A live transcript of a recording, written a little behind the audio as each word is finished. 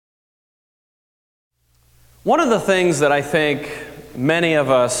One of the things that I think many of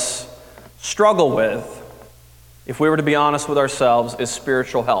us struggle with, if we were to be honest with ourselves, is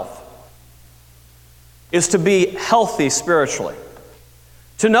spiritual health. Is to be healthy spiritually.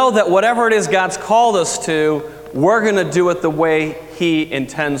 To know that whatever it is God's called us to, we're going to do it the way He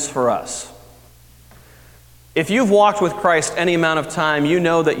intends for us. If you've walked with Christ any amount of time, you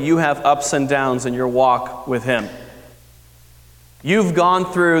know that you have ups and downs in your walk with Him. You've gone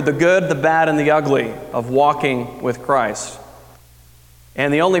through the good, the bad, and the ugly of walking with Christ.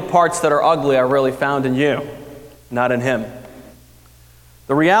 And the only parts that are ugly are really found in you, not in Him.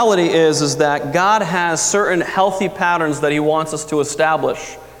 The reality is that God has certain healthy patterns that He wants us to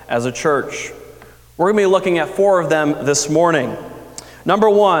establish as a church. We're going to be looking at 4 of them this morning. Number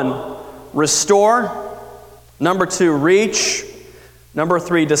 1, restore. Number 2, reach. Number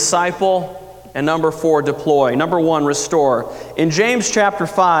 3, disciple. And number 4, deploy. Number 1, restore. In James chapter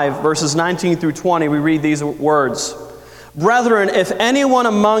 5, verses 19 through 20, we read these words. Brethren, if anyone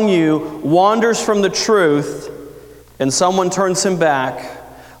among you wanders from the truth, and someone turns him back,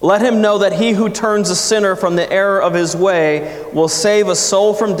 let him know that he who turns a sinner from the error of his way will save a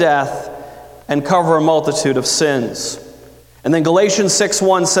soul from death and cover a multitude of sins. And then Galatians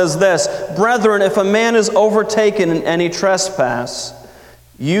 6:1 says this, Brethren, if a man is overtaken in any trespass,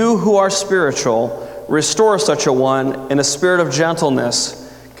 you who are spiritual, restore such a one in a spirit of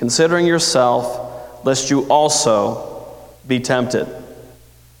gentleness, considering yourself, lest you also be tempted.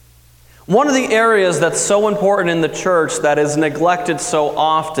 One of the areas that's so important in the church that is neglected so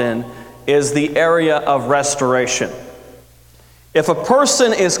often is the area of restoration. If a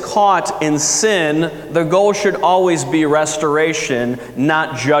person is caught in sin, the goal should always be restoration,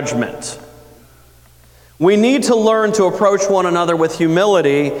 not judgment. We need to learn to approach one another with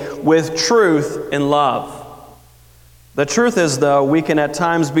humility, with truth and love. The truth is, though, we can at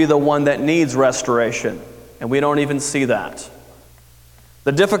times be the one that needs restoration, and we don't even see that.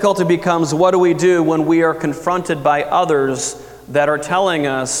 The difficulty becomes, what do we do when we are confronted by others that are telling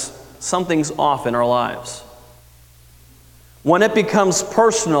us something's off in our lives? When it becomes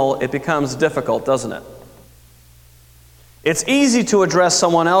personal, it becomes difficult, doesn't it? It's easy to address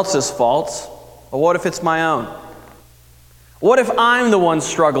someone else's faults, but what if it's my own? What if I'm the one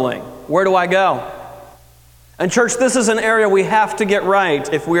struggling? Where do I go? And church, this is an area we have to get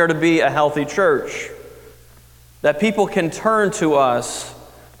right if we are to be a healthy church. That people can turn to us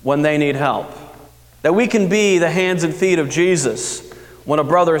when they need help. That we can be the hands and feet of Jesus when a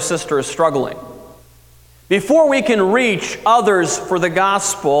brother or sister is struggling. Before we can reach others for the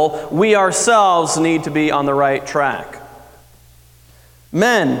gospel, we ourselves need to be on the right track.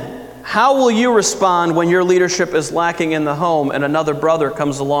 Men, how will you respond when your leadership is lacking in the home and another brother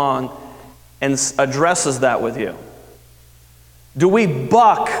comes along and addresses that with you? Do we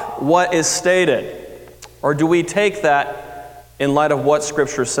buck what is stated? Or do we take that in light of what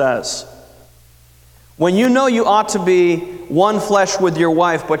Scripture says? When you know you ought to be one flesh with your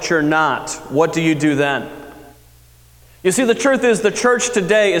wife, but you're not, what do you do then? You see, the truth is the church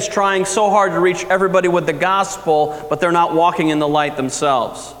today is trying so hard to reach everybody with the gospel, but they're not walking in the light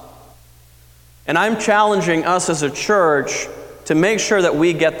themselves. And I'm challenging us as a church to make sure that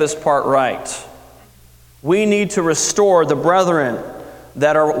we get this part right. We need to restore the brethren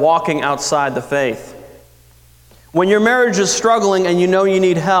that are walking outside the faith. When your marriage is struggling and you know you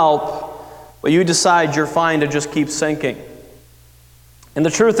need help, but you decide you're fine to just keep sinking. And the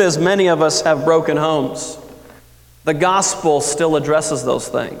truth is, many of us have broken homes. The gospel still addresses those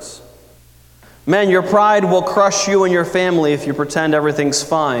things. Men, your pride will crush you and your family if you pretend everything's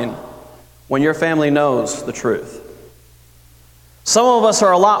fine when your family knows the truth. Some of us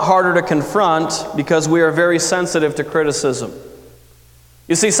are a lot harder to confront because we are very sensitive to criticism.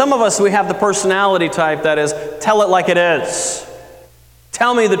 You see, some of us, we have the personality type that is, tell it like it is.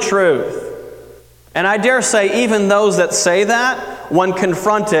 Tell me the truth. And I dare say, even those that say that, when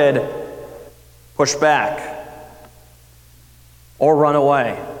confronted, push back or run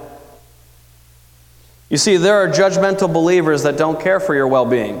away. You see, there are judgmental believers that don't care for your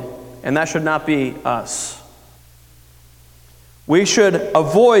well-being, and that should not be us. We should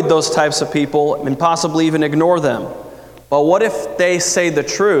avoid those types of people and possibly even ignore them. But what if they say the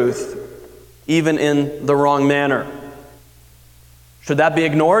truth, even in the wrong manner? Should that be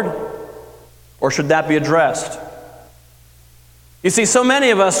ignored? Or should that be addressed? You see, so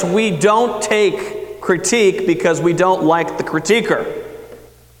many of us, we don't take critique because we don't like the critiquer.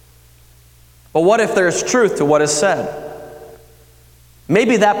 But what if there's truth to what is said?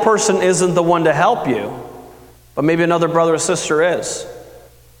 Maybe that person isn't the one to help you, but maybe another brother or sister is.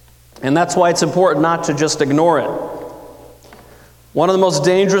 And that's why it's important not to just ignore it. One of the most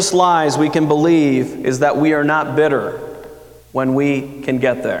dangerous lies we can believe is that we are not bitter when we can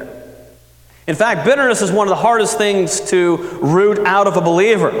get there. In fact, bitterness is one of the hardest things to root out of a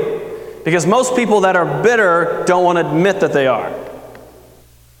believer, because most people that are bitter don't want to admit that they are.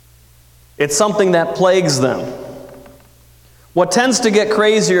 It's something that plagues them. What tends to get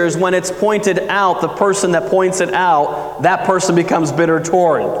crazier is when it's pointed out, the person that points it out, that person becomes bitter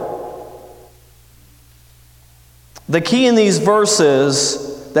toward. The key in these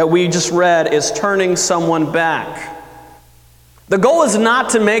verses that we just read is turning someone back. The goal is not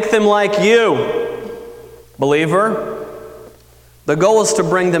to make them like you, believer. The goal is to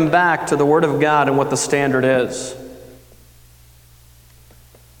bring them back to the Word of God and what the standard is.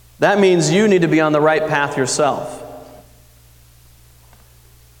 That means you need to be on the right path yourself.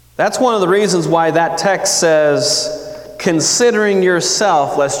 That's one of the reasons why that text says, considering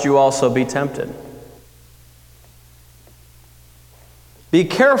yourself, lest you also be tempted. Be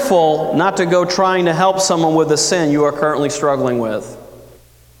careful not to go trying to help someone with a sin you are currently struggling with.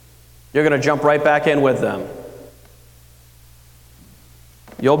 You're going to jump right back in with them.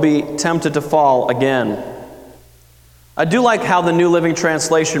 You'll be tempted to fall again. I do like how the New Living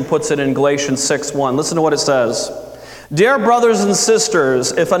Translation puts it in Galatians 6:1. Listen to what it says. Dear brothers and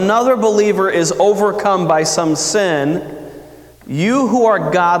sisters, if another believer is overcome by some sin, you who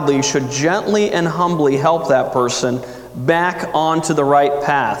are godly should gently and humbly help that person back onto the right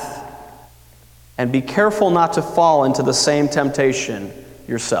path. And be careful not to fall into the same temptation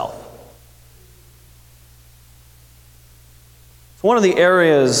yourself. It's one of the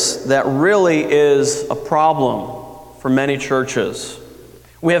areas that really is a problem for many churches.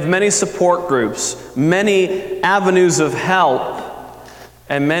 We have many support groups, many avenues of help,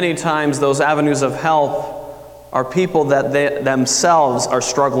 and many times those avenues of help are people that they themselves are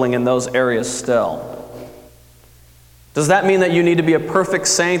struggling in those areas still. Does that mean that you need to be a perfect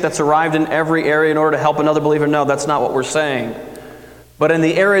saint that's arrived in every area in order to help another believer? No, that's not what we're saying. But in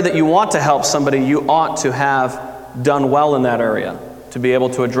the area that you want to help somebody, you ought to have done well in that area to be able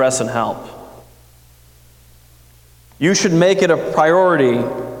to address and help. You should make it a priority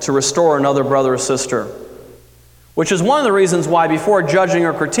to restore another brother or sister, which is one of the reasons why before judging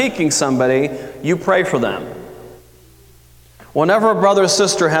or critiquing somebody, you pray for them. Whenever a brother or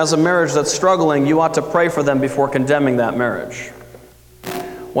sister has a marriage that's struggling, you ought to pray for them before condemning that marriage.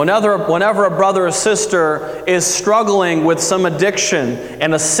 Whenever a brother or sister is struggling with some addiction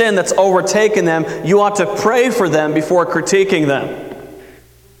and a sin that's overtaken them, you ought to pray for them before critiquing them.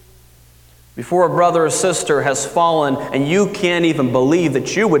 Before a brother or sister has fallen and you can't even believe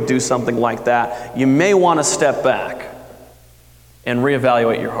that you would do something like that, you may want to step back and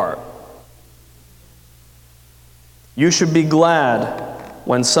reevaluate your heart. You should be glad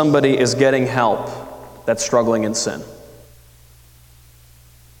when somebody is getting help that's struggling in sin.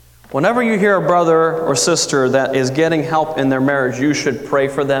 Whenever you hear a brother or sister that is getting help in their marriage, you should pray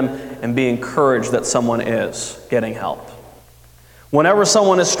for them and be encouraged that someone is getting help. Whenever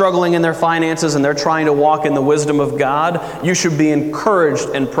someone is struggling in their finances and they're trying to walk in the wisdom of God, you should be encouraged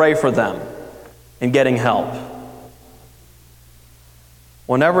and pray for them in getting help.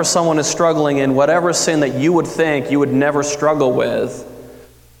 Whenever someone is struggling in whatever sin that you would think you would never struggle with,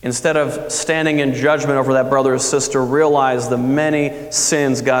 instead of standing in judgment over that brother or sister, realize the many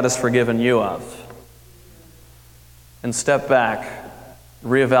sins God has forgiven you of. And step back,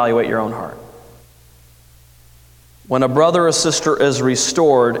 reevaluate your own heart. When a brother or sister is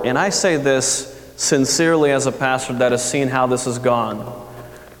restored, and I say this sincerely as a pastor that has seen how this has gone,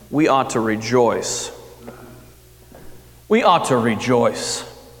 we ought to rejoice. We ought to rejoice.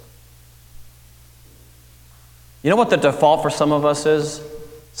 You know what the default for some of us is?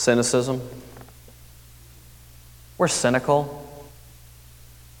 Cynicism. We're cynical.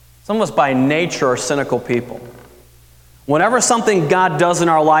 Some of us by nature are cynical people. Whenever something God does in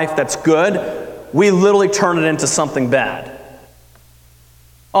our life that's good, we literally turn it into something bad.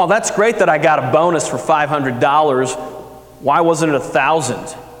 Oh, that's great that I got a bonus for $500. Why wasn't it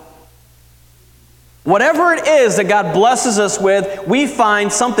 $1,000? Whatever it is that God blesses us with, we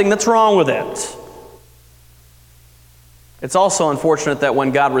find something that's wrong with it. It's also unfortunate that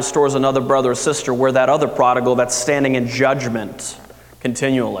when God restores another brother or sister, we're that other prodigal that's standing in judgment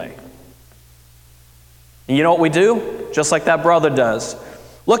continually. And you know what we do? Just like that brother does.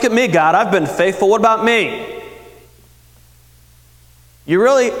 Look at me, God, I've been faithful. What about me? You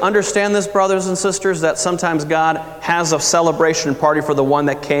really understand this, brothers and sisters, that sometimes God has a celebration party for the one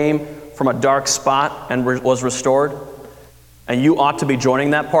that came from a dark spot and was restored? And you ought to be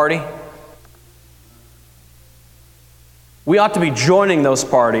joining that party? We ought to be joining those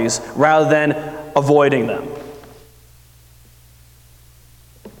parties rather than avoiding them.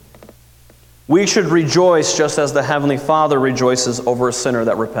 We should rejoice just as the Heavenly Father rejoices over a sinner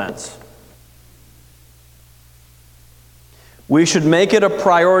that repents. We should make it a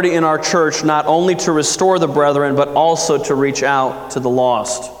priority in our church not only to restore the brethren, but also to reach out to the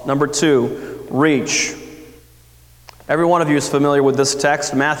lost. Number 2, reach. Every one of you is familiar with this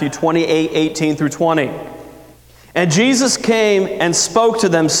text, Matthew 28:18 through 20. And Jesus came and spoke to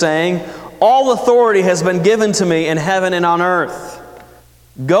them, saying, All authority has been given to me in heaven and on earth.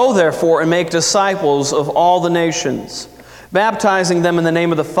 Go therefore and make disciples of all the nations, baptizing them in the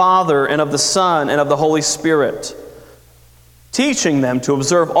name of the Father and of the Son and of the Holy Spirit, teaching them to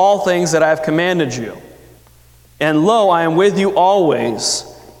observe all things that I have commanded you. And lo, I am with you always,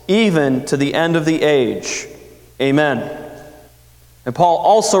 even to the end of the age. Amen. And Paul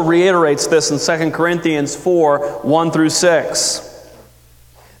also reiterates this in 2 Corinthians 4:1 through 6.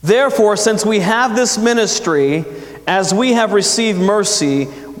 Therefore, since we have this ministry, as we have received mercy,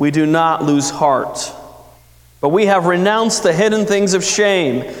 we do not lose heart. But we have renounced the hidden things of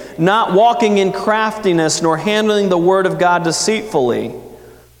shame, not walking in craftiness, nor handling the word of God deceitfully,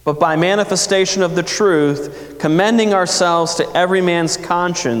 but by manifestation of the truth, commending ourselves to every man's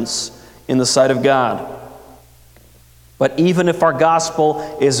conscience in the sight of God. But even if our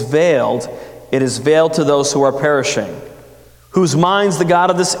gospel is veiled, it is veiled to those who are perishing, whose minds the God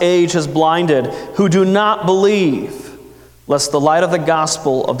of this age has blinded, who do not believe, lest the light of the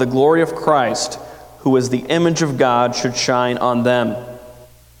gospel of the glory of Christ, who is the image of God, should shine on them.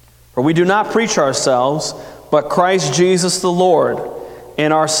 For we do not preach ourselves, but Christ Jesus the Lord,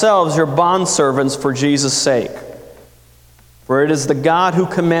 and ourselves your bondservants for Jesus' sake. For it is the God who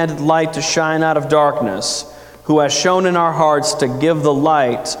commanded light to shine out of darkness, who has shown in our hearts to give the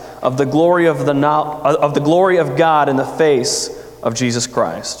light of the glory of God in the face of Jesus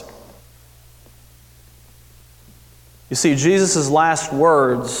Christ. You see, Jesus' last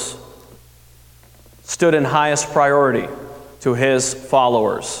words stood in highest priority to his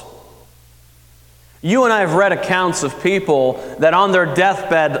followers. You and I have read accounts of people that on their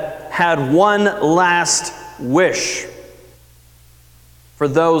deathbed had one last wish for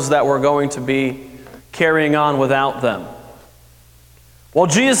those that were going to be carrying on without them. Well,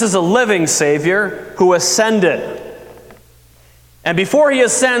 Jesus is a living Savior who ascended. And before he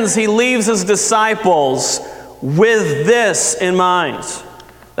ascends, he leaves his disciples with this in mind,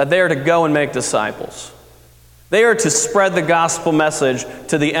 that they are to go and make disciples. They are to spread the gospel message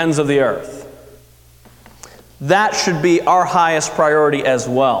to the ends of the earth. That should be our highest priority as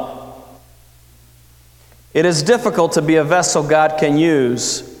well. It is difficult to be a vessel God can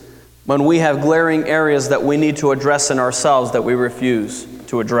use when we have glaring areas that we need to address in ourselves that we refuse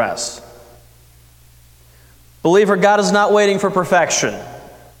to address. Believer, God is not waiting for perfection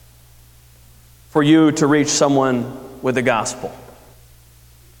for you to reach someone with the gospel.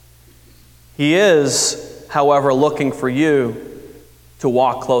 He is, however, looking for you to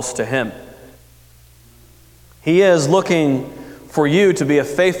walk close to him. He is looking for you to be a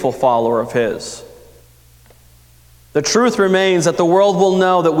faithful follower of his. The truth remains that the world will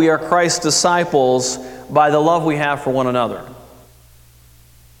know that we are Christ's disciples by the love we have for one another.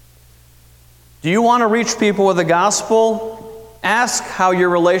 Do you want to reach people with the gospel? Ask how your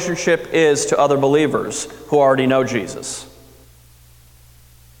relationship is to other believers who already know Jesus.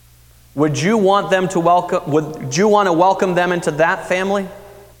 Would you want to welcome them into that family?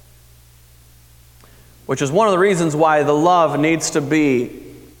 Which is one of the reasons why the love needs to be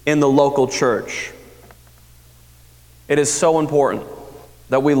in the local church. It is so important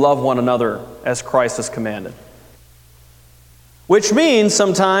that we love one another as Christ has commanded. Which means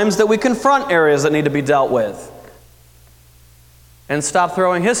sometimes that we confront areas that need to be dealt with and stop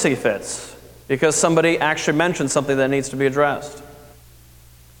throwing hissy fits because somebody actually mentioned something that needs to be addressed.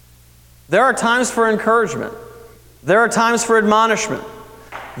 There are times for encouragement. There are times for admonishment.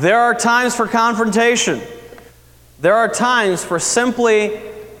 There are times for confrontation. There are times for simply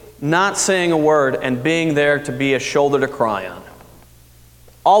not saying a word and being there to be a shoulder to cry on.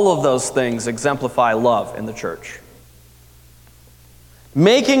 All of those things exemplify love in the church.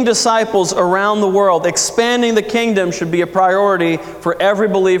 Making disciples around the world, expanding the kingdom should be a priority for every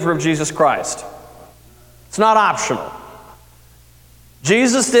believer of Jesus Christ. It's not optional.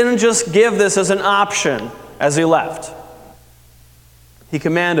 Jesus didn't just give this as an option as he left. He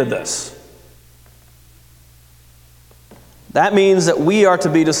commanded this. That means that we are to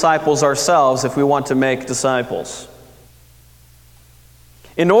be disciples ourselves if we want to make disciples.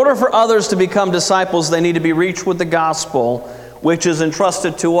 In order for others to become disciples, they need to be reached with the gospel, which is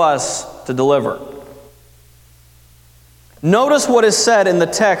entrusted to us to deliver. Notice what is said in the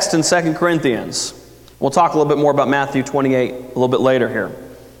text in 2 Corinthians. We'll talk a little bit more about Matthew 28 a little bit later here.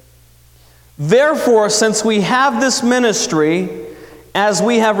 Therefore, since we have this ministry, as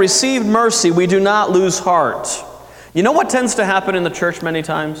we have received mercy, we do not lose heart. You know what tends to happen in the church many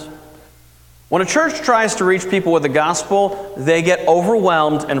times? When a church tries to reach people with the gospel, they get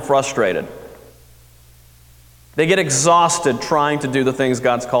overwhelmed and frustrated. They get exhausted trying to do the things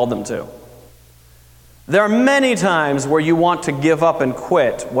God's called them to. There are many times where you want to give up and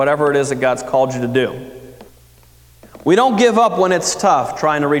quit whatever it is that God's called you to do. We don't give up when it's tough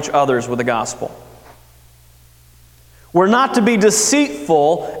trying to reach others with the gospel. We're not to be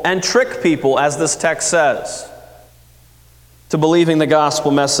deceitful and trick people, as this text says, to believing the gospel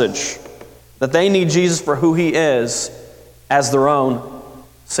message, that they need Jesus for who He is as their own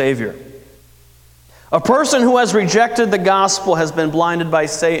Savior. A person who has rejected the gospel has been blinded by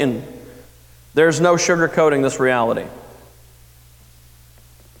Satan. There's no sugarcoating this reality.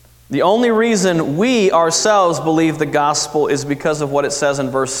 The only reason we ourselves believe the gospel is because of what it says in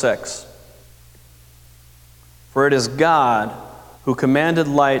verse 6. For it is God who commanded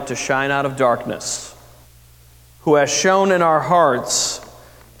light to shine out of darkness, who has shone in our hearts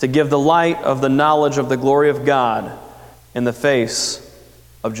to give the light of the knowledge of the glory of God in the face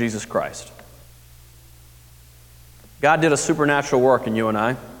of Jesus Christ. God did a supernatural work in you and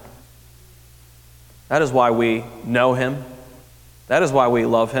I. That is why we know Him. That is why we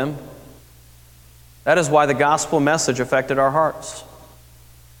love Him. That is why the gospel message affected our hearts.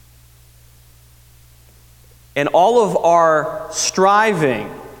 And all of our striving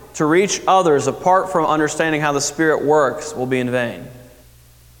to reach others apart from understanding how the Spirit works will be in vain.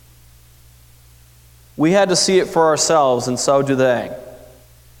 We had to see it for ourselves, and so do they.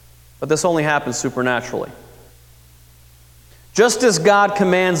 But this only happens supernaturally. Just as God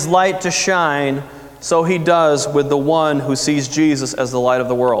commands light to shine, so He does with the one who sees Jesus as the light of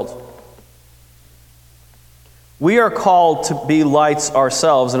the world. We are called to be lights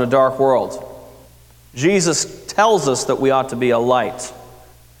ourselves in a dark world. Jesus tells us that we ought to be a light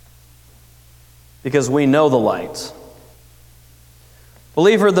because we know the light.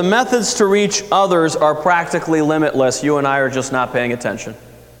 Believer, the methods to reach others are practically limitless. You and I are just not paying attention.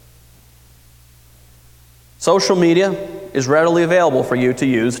 Social media is readily available for you to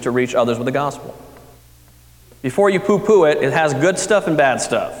use to reach others with the gospel. Before you poo-poo it, it has good stuff and bad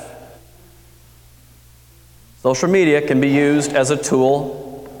stuff. Social media can be used as a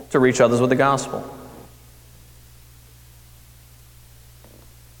tool to reach others with the gospel.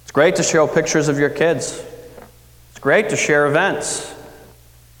 It's great to show pictures of your kids. It's great to share events.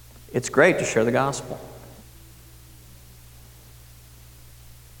 It's great to share the gospel.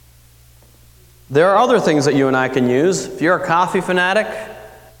 There are other things that you and I can use. If you're a coffee fanatic,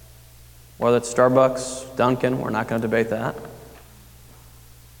 whether it's Starbucks, Dunkin', we're not going to debate that.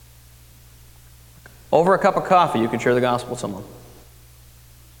 Over a cup of coffee, you can share the gospel with someone.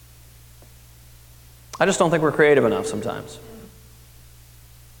 I just don't think we're creative enough sometimes.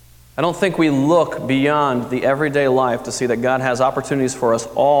 I don't think we look beyond the everyday life to see that God has opportunities for us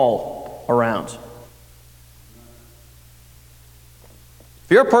all around.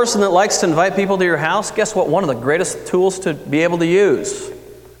 If you're a person that likes to invite people to your house, guess what? One of the greatest tools to be able to use,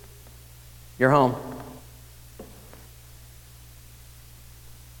 your home.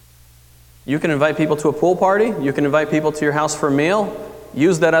 You can invite people to a pool party. You can invite people to your house for a meal.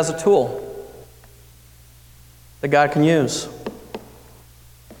 Use that as a tool that God can use.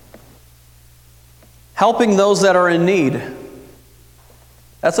 Helping those that are in need.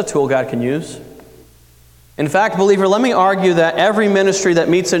 That's a tool God can use. In fact, believer, let me argue that every ministry that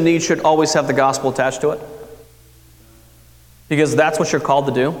meets a need should always have the gospel attached to it. Because that's what you're called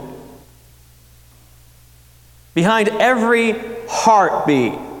to do. Behind every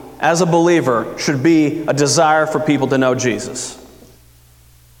heartbeat as a believer should be a desire for people to know Jesus.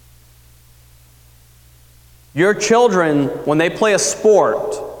 Your children, when they play a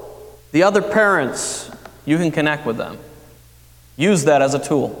sport, the other parents, you can connect with them. Use that as a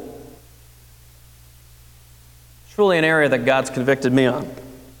tool. It's really an area that God's convicted me on.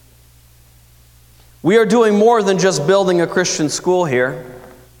 We are doing more than just building a Christian school here.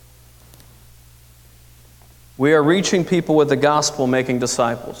 We are reaching people with the gospel, making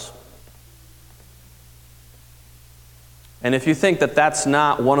disciples. And if you think that that's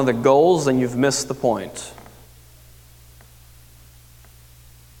not one of the goals, then you've missed the point.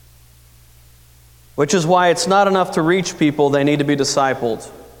 Which is why it's not enough to reach people, they need to be discipled.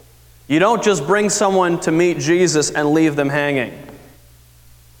 You don't just bring someone to meet Jesus and leave them hanging.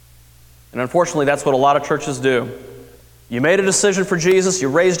 And unfortunately, that's what a lot of churches do. You made a decision for Jesus, you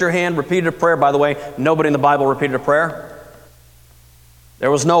raised your hand, repeated a prayer. By the way, nobody in the Bible repeated a prayer. There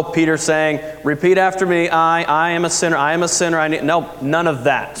was no Peter saying, repeat after me, I am a sinner, I am a sinner. No, none of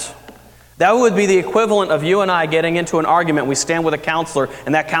that. That would be the equivalent of you and I getting into an argument. We stand with a counselor,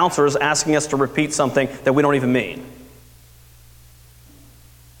 and that counselor is asking us to repeat something that we don't even mean.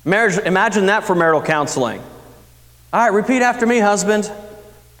 Imagine that for marital counseling. All right, repeat after me, husband.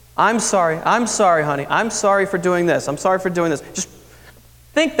 I'm sorry, honey. I'm sorry for doing this. I'm sorry for doing this. Just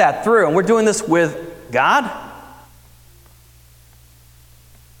think that through. And we're doing this with God.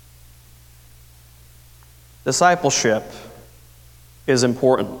 Discipleship is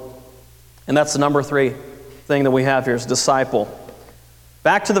important. And that's the number 3 thing that we have here is disciple.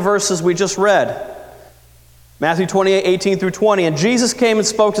 Back to the verses we just read. Matthew 28, 18 through 20. And Jesus came and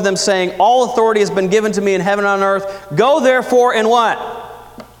spoke to them, saying, all authority has been given to me in heaven and on earth. Go therefore and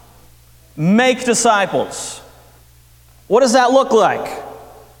what? Make disciples. What does that look like?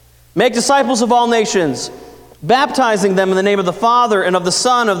 Make disciples of all nations, baptizing them in the name of the Father and of the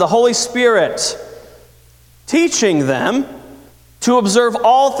Son and of the Holy Spirit, teaching them to observe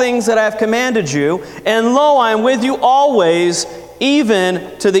all things that I have commanded you. And lo, I am with you always,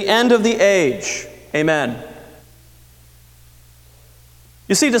 even to the end of the age. Amen.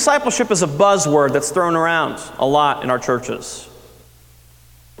 You see, discipleship is a buzzword that's thrown around a lot in our churches,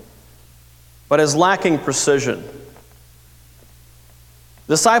 but is lacking precision.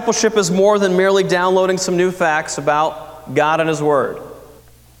 Discipleship is more than merely downloading some new facts about God and His Word.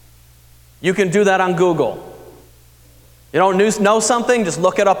 You can do that on Google. You don't know something? Just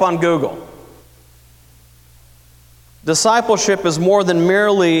look it up on Google. Discipleship is more than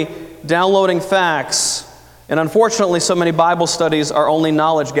merely downloading facts. And unfortunately, so many Bible studies are only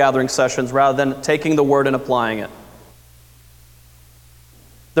knowledge-gathering sessions rather than taking the Word and applying it.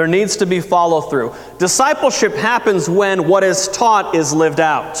 There needs to be follow-through. Discipleship happens when what is taught is lived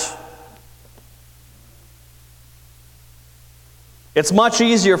out. It's much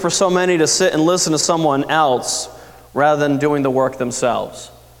easier for so many to sit and listen to someone else rather than doing the work themselves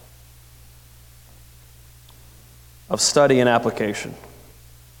of study and application.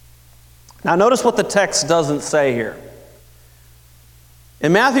 Now notice what the text doesn't say here.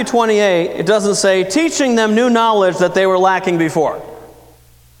 In Matthew 28, it doesn't say, teaching them new knowledge that they were lacking before.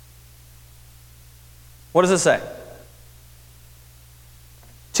 What does it say?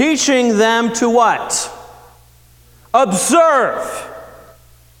 Teaching them to what? Observe.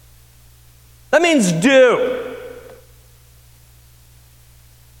 That means do.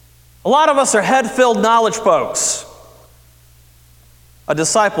 A lot of us are head-filled knowledge folks. A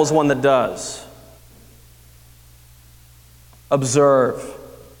disciple is one that does. Observe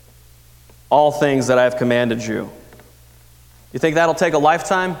all things that I have commanded you. You think that'll take a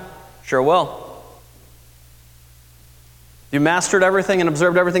lifetime? Sure will. You mastered everything and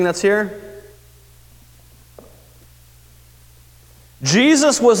observed everything that's here?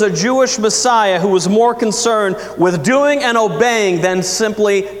 Jesus was a Jewish Messiah who was more concerned with doing and obeying than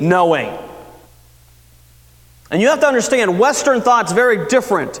simply knowing. And you have to understand, Western thought's very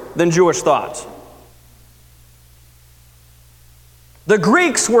different than Jewish thought. The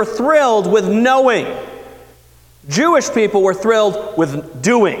Greeks were thrilled with knowing. Jewish people were thrilled with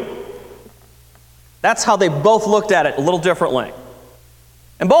doing. That's how they both looked at it a little differently.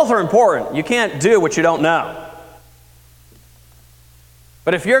 And both are important. You can't do what you don't know.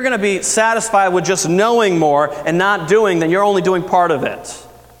 But if you're going to be satisfied with just knowing more and not doing, then you're only doing part of it.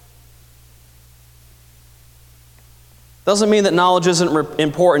 Doesn't mean that knowledge isn't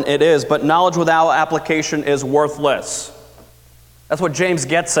important. It is, but knowledge without application is worthless. That's what James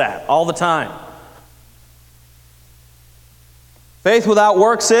gets at all the time. Faith without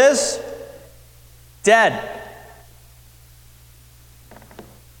works is dead.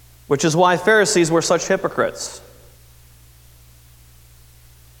 Which is why Pharisees were such hypocrites.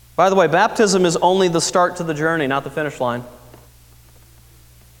 By the way, baptism is only the start to the journey, not the finish line.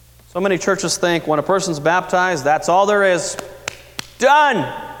 So many churches think when a person's baptized, that's all there is.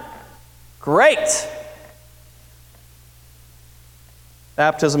 Done! Great!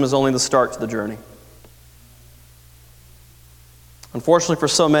 Baptism is only the start to the journey. Unfortunately for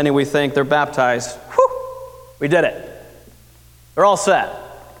so many, we think they're baptized. Whew! We did it. They're all set.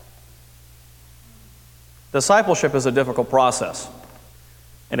 Discipleship is a difficult process.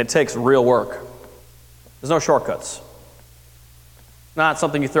 And it takes real work. There's no shortcuts. It's not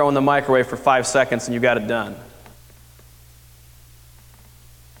something you throw in the microwave for 5 seconds and you got it done.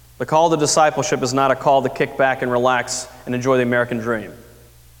 The call to discipleship is not a call to kick back and relax and enjoy the American dream.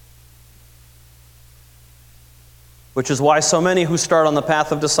 Which is why so many who start on the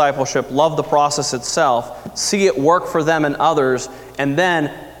path of discipleship love the process itself, see it work for them and others, and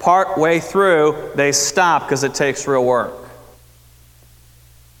then part way through, they stop because it takes real work.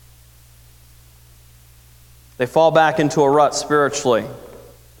 They fall back into a rut spiritually.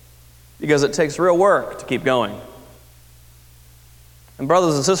 because it takes real work to keep going. And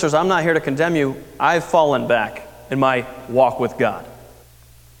brothers and sisters, I'm not here to condemn you. I've fallen back in my walk with God.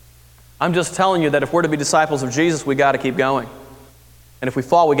 I'm just telling you that if we're to be disciples of Jesus, we got to keep going. And if we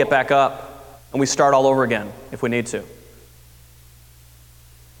fall, we get back up and we start all over again if we need to.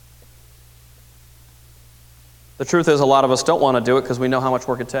 The truth is, a lot of us don't want to do it because we know how much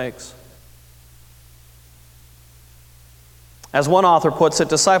work it takes. As one author puts it,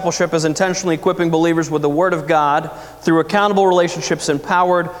 discipleship is intentionally equipping believers with the Word of God through accountable relationships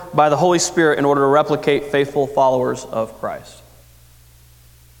empowered by the Holy Spirit in order to replicate faithful followers of Christ.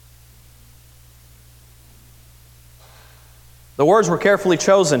 The words were carefully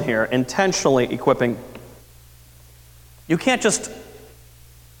chosen here, intentionally equipping. You can't just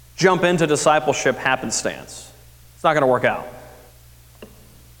jump into discipleship happenstance. It's not going to work out. It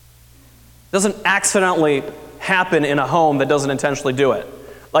doesn't accidentally happen in a home that doesn't intentionally do it.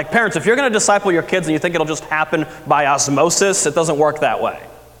 Like parents, if you're going to disciple your kids and you think it'll just happen by osmosis, it doesn't work that way.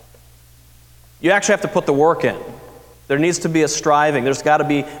 You actually have to put the work in. There needs to be a striving. There's got to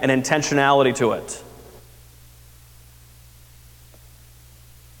be an intentionality to it.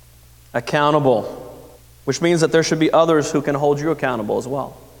 Accountable, which means that there should be others who can hold you accountable as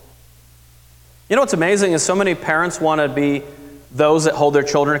well. You know what's amazing is so many parents want to be those that hold their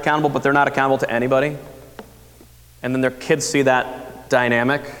children accountable, but they're not accountable to anybody. And then their kids see that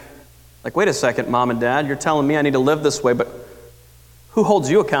dynamic. Like, wait a second, Mom and Dad, you're telling me I need to live this way, but who holds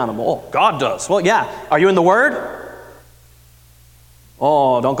you accountable? Oh, God does. Well, yeah. Are you in the Word?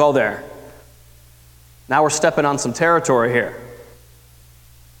 Oh, don't go there. Now we're stepping on some territory here.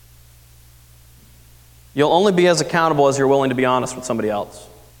 You'll only be as accountable as you're willing to be honest with somebody else.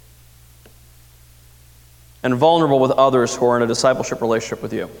 And vulnerable with others who are in a discipleship relationship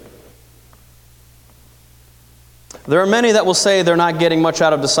with you. There are many that will say they're not getting much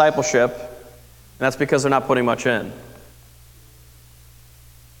out of discipleship, and that's because they're not putting much in.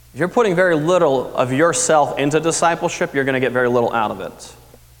 If you're putting very little of yourself into discipleship, you're going to get very little out of it.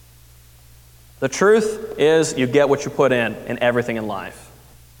 The truth is you get what you put in everything in life.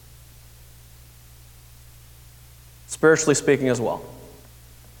 Spiritually speaking as well.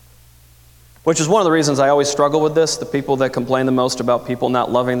 Which is one of the reasons I always struggle with this. The people that complain the most about people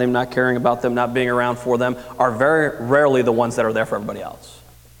not loving them, not caring about them, not being around for them, are very rarely the ones that are there for everybody else.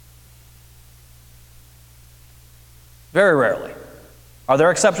 Very rarely. Are there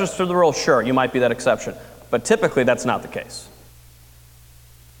exceptions to the rule? Sure, you might be that exception. But typically that's not the case.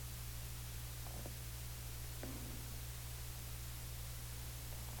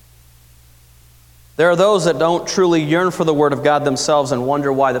 There are those that don't truly yearn for the Word of God themselves and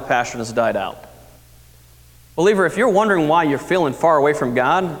wonder why the passion has died out. Believer, if you're wondering why you're feeling far away from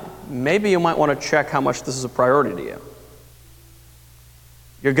God, maybe you might want to check how much this is a priority to you.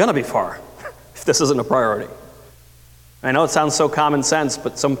 You're going to be far if this isn't a priority. I know it sounds so common sense,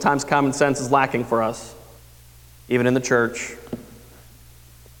 but sometimes common sense is lacking for us, even in the church.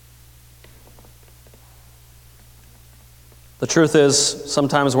 The truth is,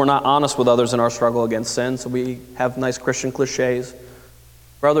 sometimes we're not honest with others in our struggle against sin, so we have nice Christian cliches.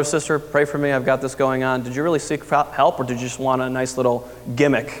 Brother, sister, pray for me, I've got this going on. Did you really seek help, or did you just want a nice little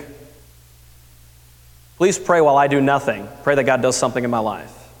gimmick? Please pray while I do nothing. Pray that God does something in my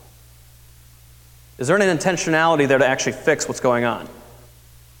life. Is there an intentionality there to actually fix what's going on?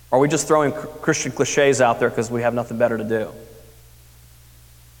 Or are we just throwing Christian cliches out there because we have nothing better to do?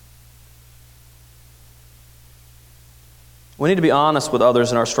 We need to be honest with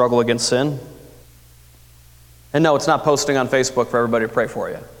others in our struggle against sin. And no, it's not posting on Facebook for everybody to pray for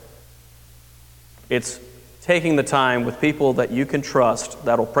you. It's taking the time with people that you can trust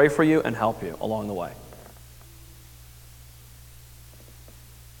that will pray for you and help you along the way.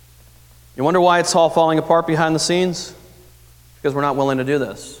 You wonder why it's all falling apart behind the scenes? Because we're not willing to do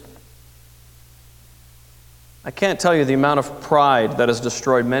this. I can't tell you the amount of pride that has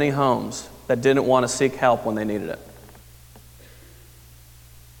destroyed many homes that didn't want to seek help when they needed it.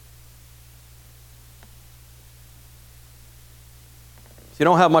 If you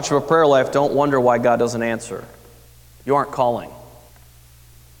don't have much of a prayer life, don't wonder why God doesn't answer. You aren't calling.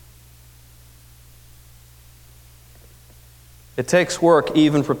 It takes work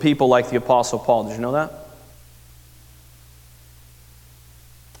even for people like the Apostle Paul. Did you know that?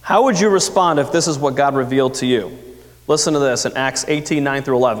 How would you respond if this is what God revealed to you? Listen to this in Acts 18, 9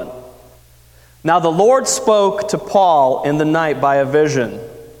 through 11. Now the Lord spoke to Paul in the night by a vision.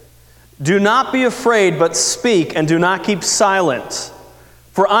 Do not be afraid, but speak, and do not keep silent.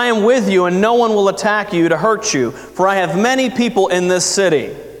 For I am with you, and no one will attack you to hurt you, for I have many people in this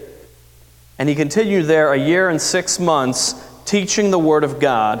city. And he continued there 1 year and 6 months, teaching the word of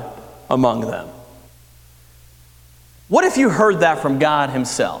God among them. What if you heard that from God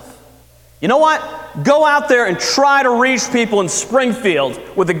himself? You know what? Go out there and try to reach people in Springfield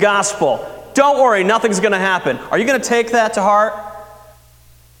with the gospel. Don't worry, nothing's going to happen. Are you going to take that to heart?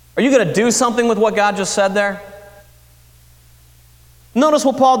 Are you going to do something with what God just said there? Notice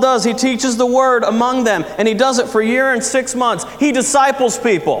what Paul does. He teaches the word among them, and he does it for a year and 6 months. He disciples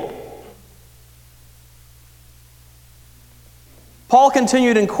people. Paul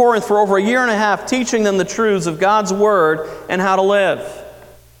continued in Corinth for over a year and a half, teaching them the truths of God's word and how to live.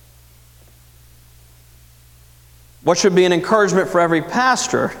 What should be an encouragement for every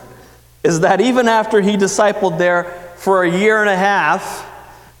pastor is that even after he discipled there for a year and a half,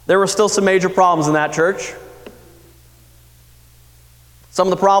 there were still some major problems in that church. Some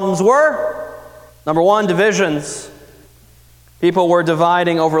of the problems were, number one, divisions. People were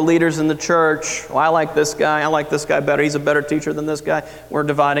dividing over leaders in the church. Oh, I like this guy better. He's a better teacher than this guy. We're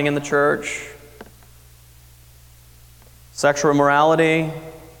dividing in the church. Sexual immorality.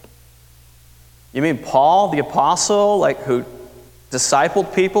 You mean Paul, the apostle, who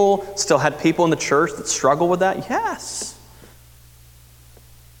discipled people, still had people in the church that struggle with that? Yes.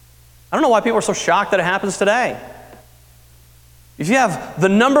 I don't know why people are so shocked that it happens today. If you have the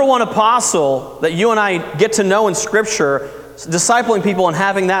number one apostle that you and I get to know in Scripture, discipling people and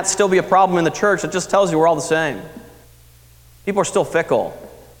having that still be a problem in the church, it just tells you we're all the same. People are still fickle.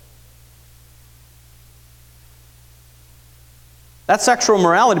 That sexual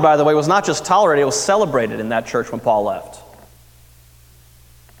immorality, by the way, was not just tolerated, it was celebrated in that church when Paul left.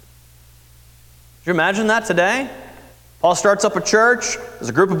 Could you imagine that today? Paul starts up a church, there's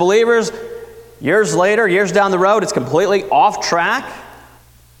a group of believers. Years later, years down the road, it's completely off track.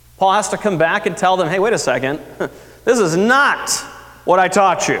 Paul has to come back and tell them, hey, wait a second, this is not what I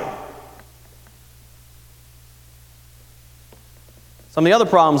taught you. Some of the other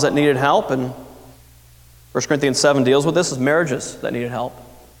problems that needed help, and 1 Corinthians 7 deals with this, is marriages that needed help.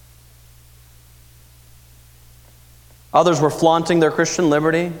 Others were flaunting their Christian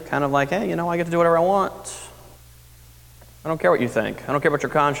liberty, kind of like, hey, I get to do whatever I want. I don't care what you think. I don't care about your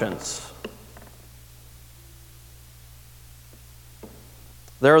conscience.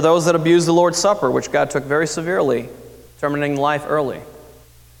 There are those that abuse the Lord's Supper, which God took very severely, terminating life early.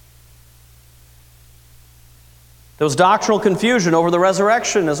 There was doctrinal confusion over the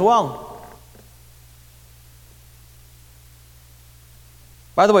resurrection as well.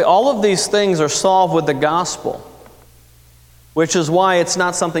 By the way, all of these things are solved with the gospel, which is why it's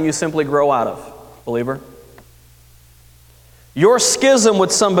not something you simply grow out of, believer. Your schism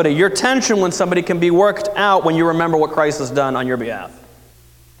with somebody, your tension with somebody can be worked out when you remember what Christ has done on your behalf.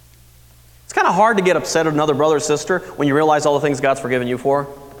 It's kind of hard to get upset at another brother or sister when you realize all the things God's forgiven you for.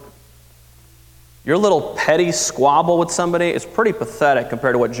 Your little petty squabble with somebody is pretty pathetic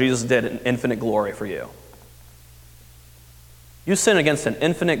compared to what Jesus did in infinite glory for you. You sin against an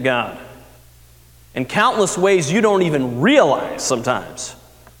infinite God in countless ways you don't even realize sometimes.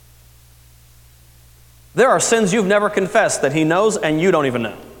 There are sins you've never confessed that He knows and you don't even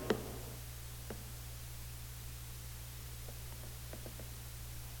know.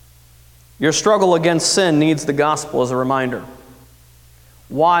 Your struggle against sin needs the gospel as a reminder.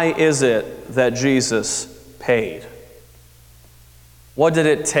 Why is it that Jesus paid? What did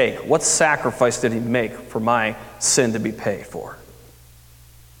it take? What sacrifice did He make for my sin to be paid for?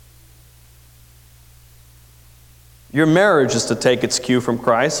 Your marriage is to take its cue from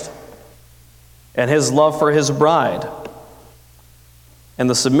Christ and His love for His bride and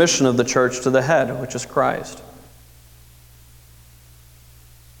the submission of the church to the head, which is Christ.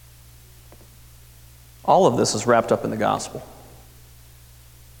 All of this is wrapped up in the gospel.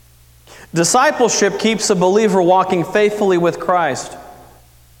 Discipleship keeps a believer walking faithfully with Christ.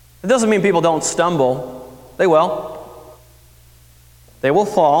 It doesn't mean people don't stumble. They will. They will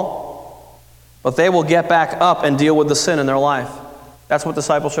fall, but they will get back up and deal with the sin in their life. That's what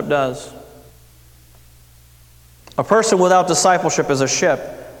discipleship does. A person without discipleship is a ship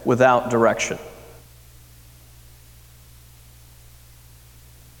without direction.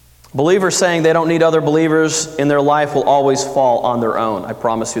 Believers saying they don't need other believers in their life will always fall on their own. I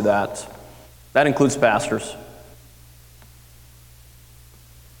promise you that. That includes pastors.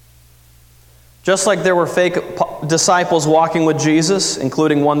 Just like there were fake disciples walking with Jesus,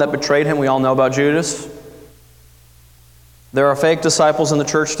 including one that betrayed Him, we all know about Judas. There are fake disciples in the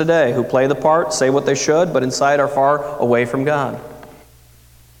church today who play the part, say what they should, but inside are far away from God.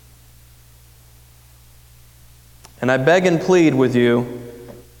 And I beg and plead with you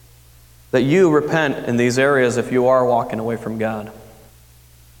that you repent in these areas if you are walking away from God.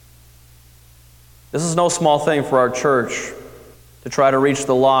 This is no small thing for our church to try to reach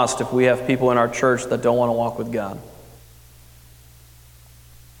the lost if we have people in our church that don't want to walk with God.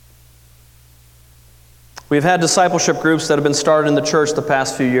 We've had discipleship groups that have been started in the church the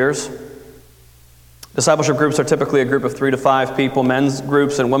past few years. Discipleship groups are typically a group of 3 to 5 people, men's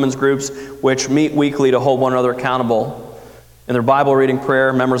groups and women's groups, which meet weekly to hold one another accountable in their Bible reading,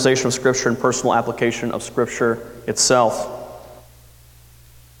 prayer, memorization of Scripture, and personal application of Scripture itself.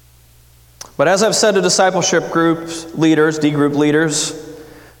 But as I've said to discipleship groups leaders, D-group leaders,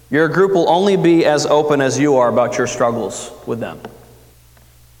 your group will only be as open as you are about your struggles with them.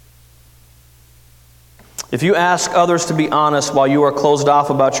 If you ask others to be honest while you are closed off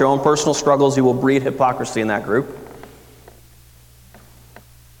about your own personal struggles, you will breed hypocrisy in that group.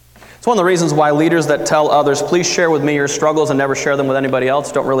 It's one of the reasons why leaders that tell others, please share with me your struggles and never share them with anybody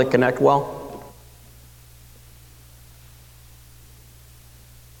else, don't really connect well.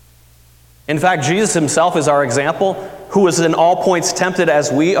 In fact, Jesus himself is our example, who was in all points tempted as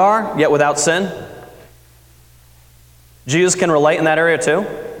we are, yet without sin. Jesus can relate in that area too,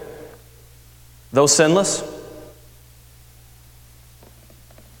 though sinless.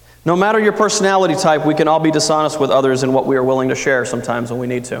 No matter your personality type, we can all be dishonest with others in what we are willing to share sometimes when we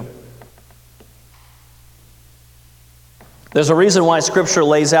need to. There's a reason why Scripture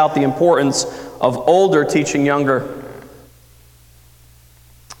lays out the importance of older teaching younger.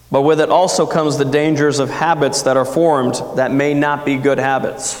 But with it also comes the dangers of habits that are formed that may not be good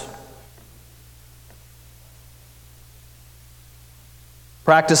habits.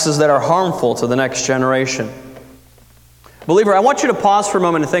 Practices that are harmful to the next generation. Believer, I want you to pause for a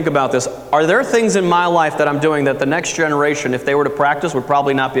moment and think about this. Are there things in my life that I'm doing that the next generation, if they were to practice, would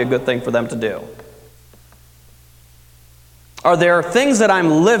probably not be a good thing for them to do? Are there things that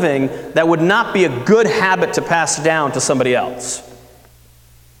I'm living that would not be a good habit to pass down to somebody else?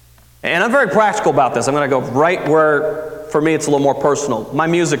 And I'm very practical about this. I'm going to go right where, for me, it's a little more personal. My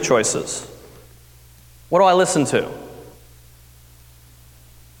music choices. What do I listen to?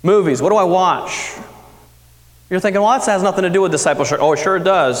 Movies. What do I watch? You're thinking, well, that has nothing to do with discipleship. Oh, sure it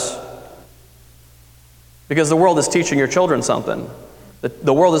does. Because the world is teaching your children something.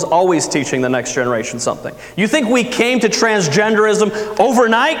 The world is always teaching the next generation something. You think we came to transgenderism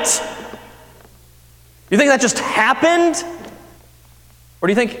overnight? You think that just happened? Or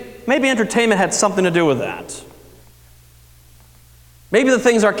do you think maybe entertainment had something to do with that? Maybe the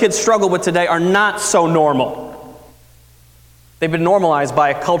things our kids struggle with today are not so normal. They've been normalized by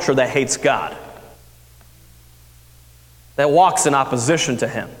a culture that hates God, that walks in opposition to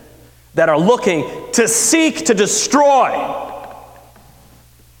Him, that are looking to seek to destroy.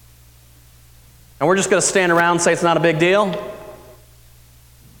 And we're just going to stand around and say it's not a big deal?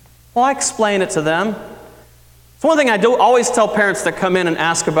 Well, I explain it to them. It's one thing I do always tell parents that come in and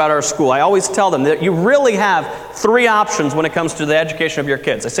ask about our school. I always tell them that you really have 3 options when it comes to the education of your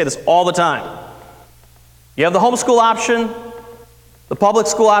kids. I say this all the time. You have the homeschool option, the public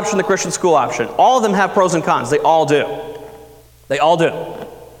school option, the Christian school option. All of them have pros and cons. They all do. They all do.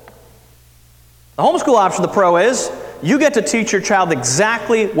 The homeschool option, the pro is, you get to teach your child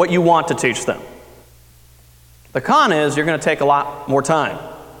exactly what you want to teach them. The con is, you're going to take a lot more time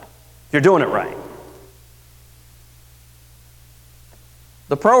if you're doing it right.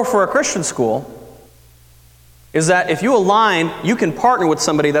 The pro for a Christian school is that if you align, you can partner with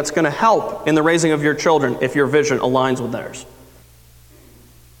somebody that's going to help in the raising of your children if your vision aligns with theirs.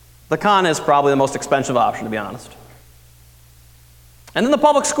 The con is probably the most expensive option, to be honest. And then the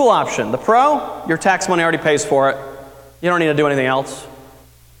public school option. The pro, your tax money already pays for it. You don't need to do anything else.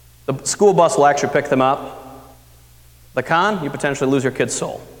 The school bus will actually pick them up. The con, you potentially lose your kid's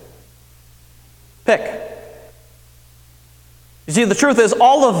soul. Pick. You see, the truth is,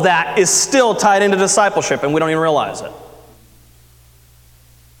 all of that is still tied into discipleship, and we don't even realize it.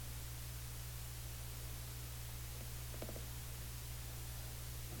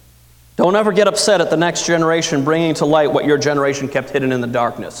 Don't ever get upset at the next generation bringing to light what your generation kept hidden in the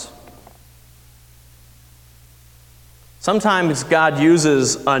darkness. Sometimes God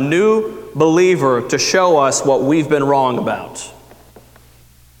uses a new believer to show us what we've been wrong about.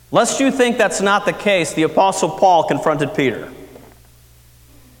 Lest you think that's not the case, the Apostle Paul confronted Peter.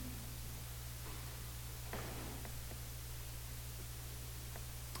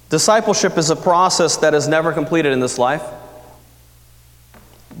 Discipleship is a process that is never completed in this life,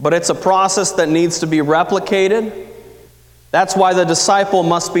 but it's a process that needs to be replicated. That's why the disciple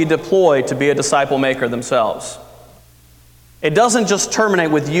must be deployed to be a disciple maker themselves. It doesn't just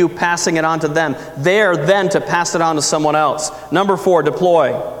terminate with you passing it on to them. They're then to pass it on to someone else. Number 4,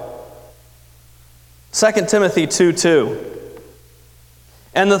 deploy. 2 Timothy 2:2.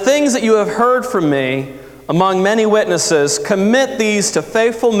 And the things that you have heard from me among many witnesses, commit these to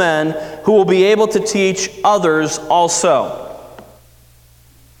faithful men who will be able to teach others also.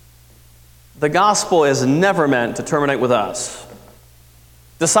 The gospel is never meant to terminate with us.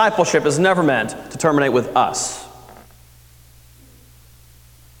 Discipleship is never meant to terminate with us.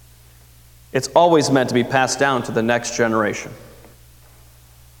 It's always meant to be passed down to the next generation.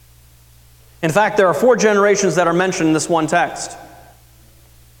 In fact, there are 4 generations that are mentioned in this one text.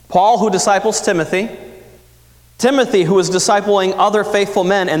 Paul, who disciples Timothy. Timothy, who is discipling other faithful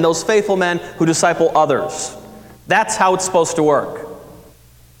men, and those faithful men who disciple others. That's how it's supposed to work.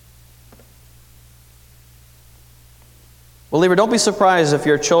 Believer, don't be surprised if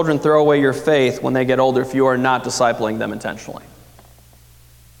your children throw away your faith when they get older if you are not discipling them intentionally.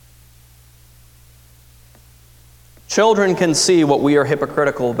 Children can see what we are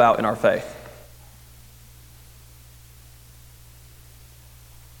hypocritical about in our faith.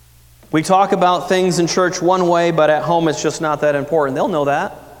 We talk about things in church one way, but at home it's just not that important. They'll know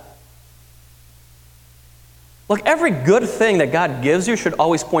that. Look, every good thing that God gives you should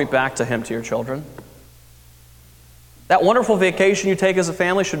always point back to Him to your children. That wonderful vacation you take as a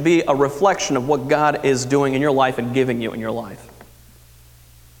family should be a reflection of what God is doing in your life and giving you in your life.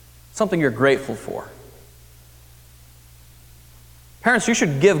 Something you're grateful for. Parents, you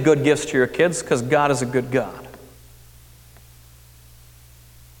should give good gifts to your kids because God is a good God.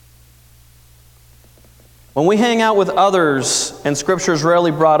 When we hang out with others and Scripture is rarely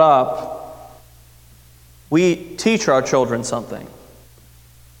brought up, we teach our children something.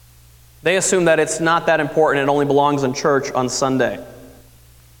 They assume that it's not that important, it only belongs in church on Sunday.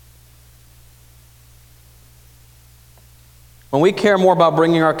 When we care more about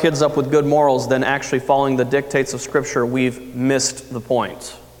bringing our kids up with good morals than actually following the dictates of Scripture, we've missed the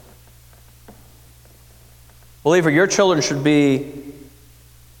point. Believer, your children should be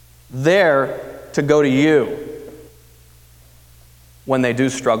there to go to you when they do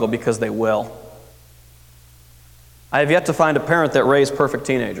struggle, because they will. I have yet to find a parent that raised perfect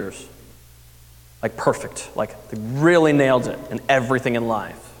teenagers. Like perfect. Like they really nailed it in everything in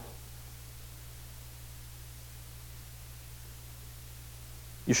life.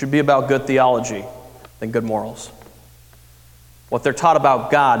 You should be about good theology than good morals. What they're taught about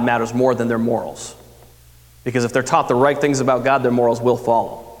God matters more than their morals. Because if they're taught the right things about God, their morals will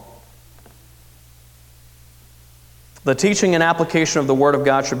follow. The teaching and application of the Word of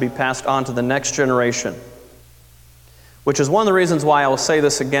God should be passed on to the next generation. Which is one of the reasons why I will say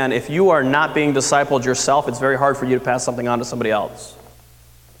this again. If you are not being discipled yourself, it's very hard for you to pass something on to somebody else.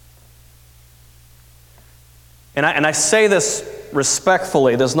 And I say this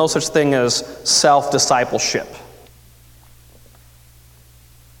respectfully. There's no such thing as self-discipleship.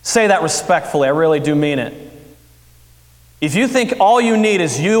 Say that respectfully. I really do mean it. If you think all you need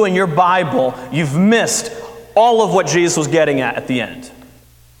is you and your Bible, you've missed all of what Jesus was getting at the end.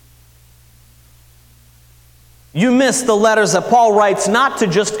 You miss the letters that Paul writes not to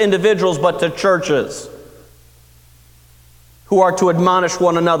just individuals but to churches who are to admonish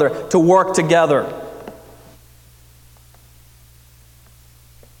one another, to work together.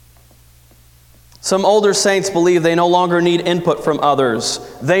 Some older saints believe they no longer need input from others.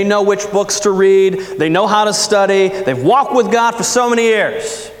 They know which books to read. They know how to study. They've walked with God for so many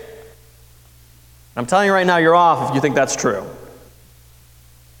years. I'm telling you right now, you're off if you think that's true.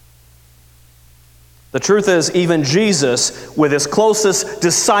 The truth is, even Jesus, with his closest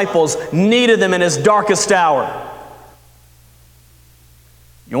disciples, needed them in his darkest hour.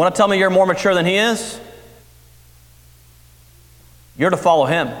 You want to tell me you're more mature than he is? You're to follow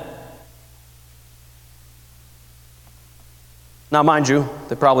him. Now, mind you,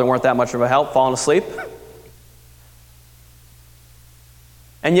 they probably weren't that much of a help, falling asleep.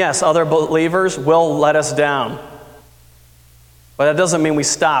 And yes, other believers will let us down. But that doesn't mean we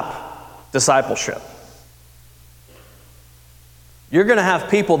stop discipleship. You're going to have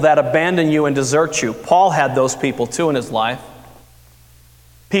people that abandon you and desert you. Paul had those people too in his life.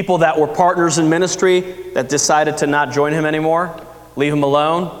 People that were partners in ministry that decided to not join him anymore, leave him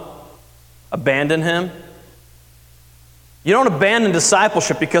alone, abandon him. You don't abandon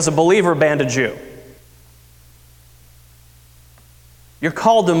discipleship because a believer abandoned you. You're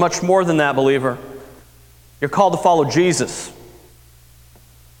called to much more than that, believer. You're called to follow Jesus.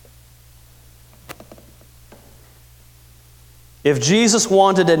 If Jesus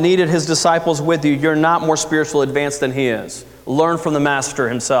wanted and needed his disciples with you, you're not more spiritually advanced than he is. Learn from the Master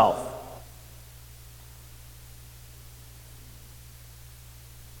himself.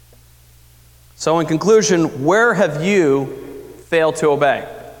 So in conclusion, where have you failed to obey?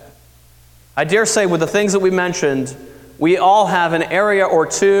 I dare say with the things that we mentioned, we all have an area or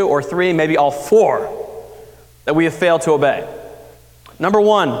two or three, maybe all four, that we have failed to obey. Number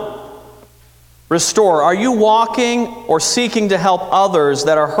one, restore. Are you walking or seeking to help others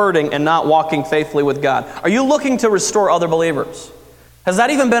that are hurting and not walking faithfully with God? Are you looking to restore other believers? Has that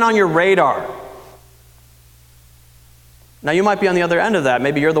even been on your radar? Now, you might be on the other end of that.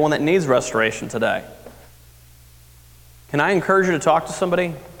 Maybe you're the one that needs restoration today. Can I encourage you to talk to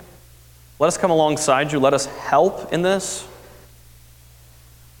somebody? Let us come alongside you. Let us help in this.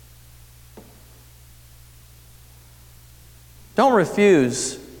 Don't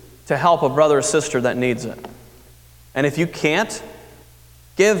refuse to help a brother or sister that needs it. And if you can't,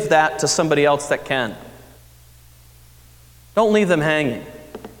 give that to somebody else that can. Don't leave them hanging.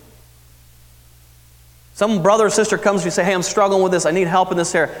 Some brother or sister comes to you and say, hey, I'm struggling with this. I need help in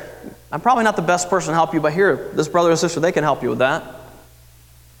this area. I'm probably not the best person to help you, but here, this brother or sister, they can help you with that.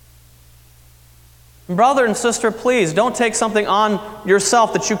 Brother and sister, please, don't take something on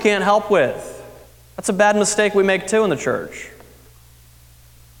yourself that you can't help with. That's a bad mistake we make too in the church.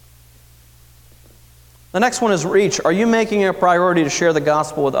 The next one is reach. Are you making it a priority to share the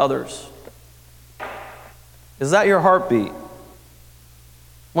gospel with others? Is that your heartbeat?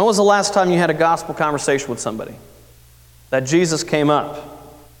 When was the last time you had a gospel conversation with somebody? That Jesus came up?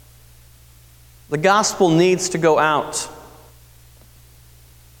 The gospel needs to go out.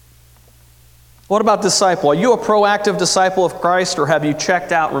 What about disciple? Are you a proactive disciple of Christ, or have you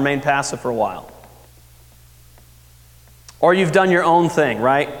checked out and remained passive for a while? Or you've done your own thing,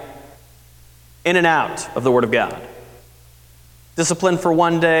 right? In and out of the Word of God. Discipline for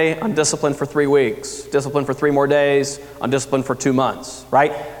 1 day, undisciplined for 3 weeks. Discipline for 3 more days, undisciplined for 2 months,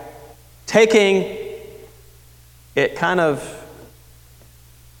 right? Taking it kind of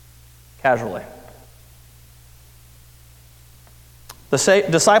casually. The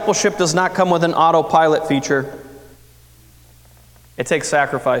discipleship does not come with an autopilot feature. It takes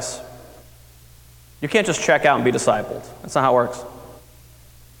sacrifice. You can't just check out and be discipled. That's not how it works.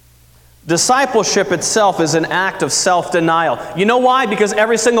 Discipleship itself is an act of self-denial. You know why? Because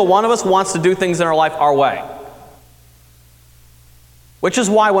every single one of us wants to do things in our life our way. Which is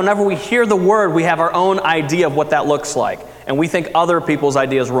why whenever we hear the word, we have our own idea of what that looks like. And we think other people's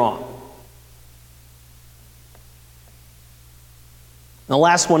idea is wrong. And the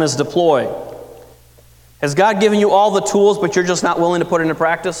last one is deploy. Has God given you all the tools, but you're just not willing to put it into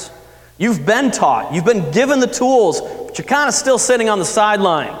practice? You've been taught. You've been given the tools, but you're kind of still sitting on the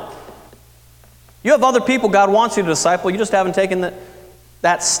sideline. You have other people God wants you to disciple. You just haven't taken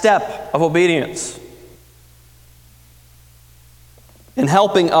that step of obedience in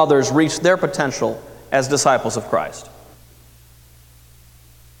helping others reach their potential as disciples of Christ.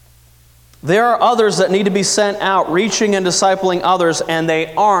 There are others that need to be sent out, reaching and discipling others, and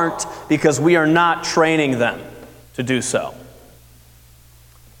they aren't because we are not training them to do so.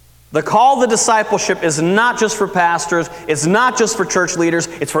 The call to discipleship is not just for pastors, it's not just for church leaders,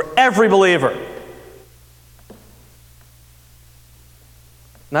 it's for every believer.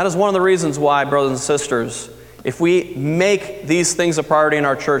 And that is one of the reasons why, brothers and sisters, if we make these things a priority in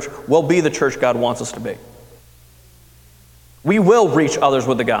our church, we'll be the church God wants us to be. We will reach others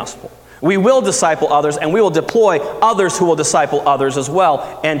with the gospel. We will disciple others, and we will deploy others who will disciple others as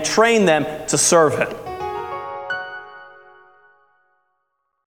well and train them to serve Him.